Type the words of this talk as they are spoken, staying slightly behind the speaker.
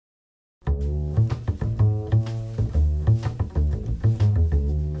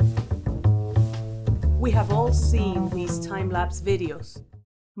We have all seen these time-lapse videos.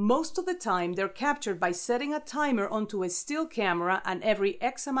 Most of the time, they're captured by setting a timer onto a still camera, and every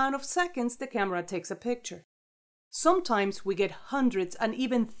X amount of seconds, the camera takes a picture. Sometimes we get hundreds and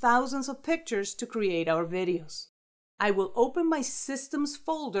even thousands of pictures to create our videos. I will open my Systems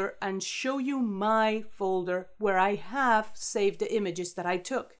folder and show you my folder where I have saved the images that I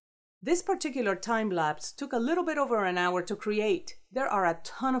took. This particular time-lapse took a little bit over an hour to create. There are a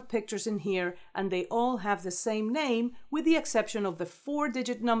ton of pictures in here, and they all have the same name with the exception of the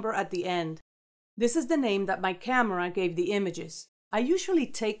 4-digit number at the end. This is the name that my camera gave the images. I usually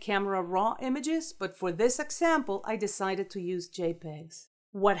take camera raw images, but for this example, I decided to use JPEGs.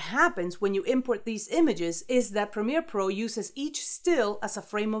 What happens when you import these images is that PPro uses each still as a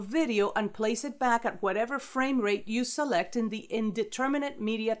frame of video and plays it back at whatever frame rate you select in the Indeterminate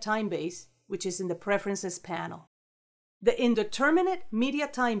Media Timebase, which is in the Preferences panel. The Indeterminate Media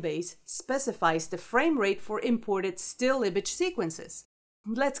Timebase specifies the frame rate for imported still image sequences.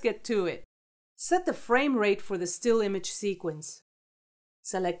 Let's get to it. Set the frame rate for the still image sequence.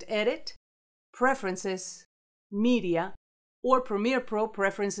 Select Edit, Preferences, Media, or PPro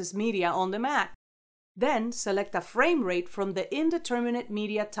Preferences Media on the Mac. Then select a frame rate from the Indeterminate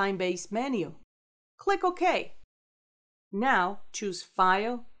Media Timebase menu. Click OK. Now choose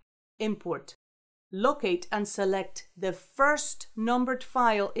File, Import. Locate and select the first numbered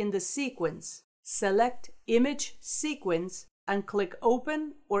file in the sequence. Select Image Sequence and click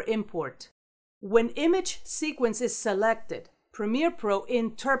Open or Import. When Image Sequence is selected, PPro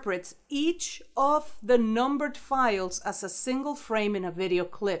interprets each of the numbered files as a single frame in a video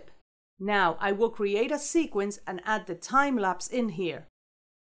clip. Now I will create a sequence and add the time-lapse in here.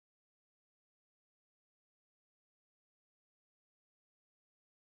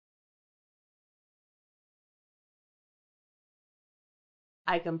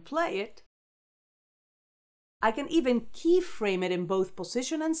 I can play it. I can even keyframe it in both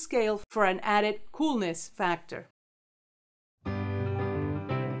position and scale for an added coolness factor.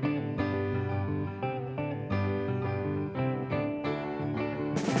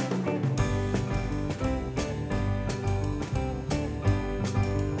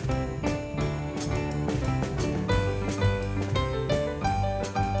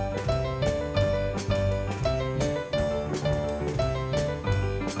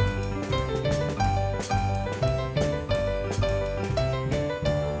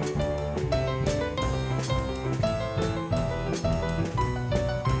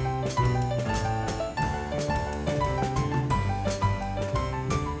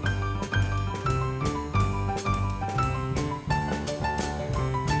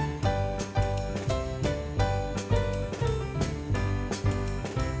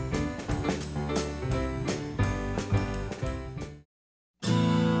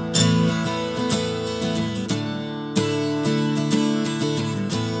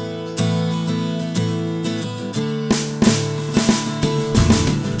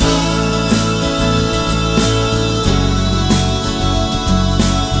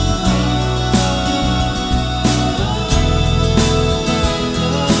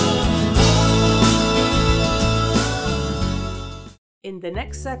 In the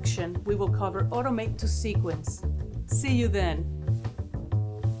next section, we will cover Automate to Sequence. See you then!